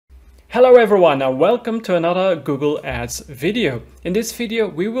Hello everyone and welcome to another Google Ads video. In this video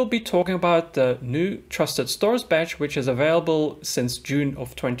we will be talking about the new Trusted Stores badge, which is available since June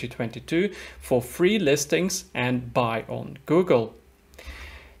of 2022 for free listings and buy on Google.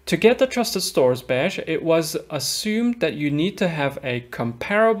 To get the Trusted Stores badge, it was assumed that you need to have a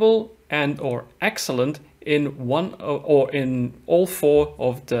comparable and/or excellent in one or in all four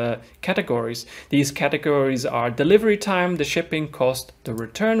of the categories. These categories are delivery time, the shipping cost, the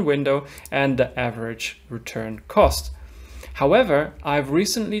return window, and the average return cost. However, I've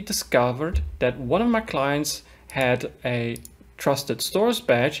recently discovered that one of my clients had a Trusted Stores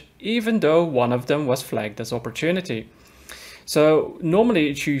badge, even though one of them was flagged as opportunity. So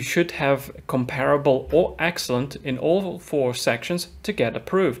normally you should have comparable or excellent in all four sections to get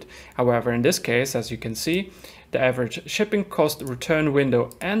approved. However, in this case, as you can see, the average shipping cost, return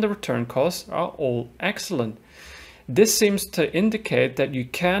window, and the return costs are all excellent. This seems to indicate that you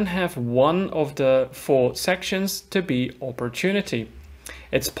can have one of the four sections to be opportunity.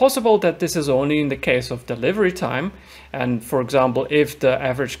 It's possible that this is only in the case of delivery time, and for example, if the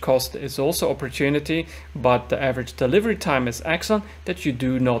average cost is also opportunity, but the average delivery time is excellent, that you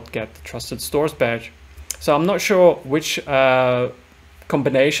do not get the Trusted Stores badge. So I'm not sure which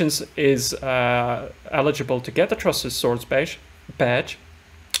combinations is eligible to get the Trusted Stores badge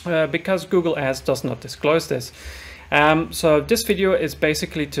because Google Ads does not disclose this. So this video is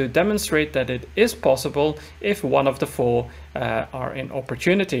basically to demonstrate that it is possible if one of the four are in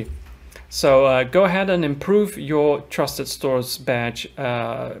opportunity. So go ahead and improve your Trusted Stores badge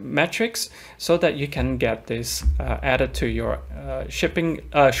metrics so that you can get this added to your shopping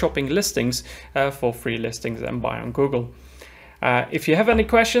listings for free listings and buy on Google. If you have any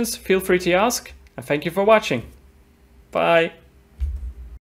questions, feel free to ask, and thank you for watching. Bye.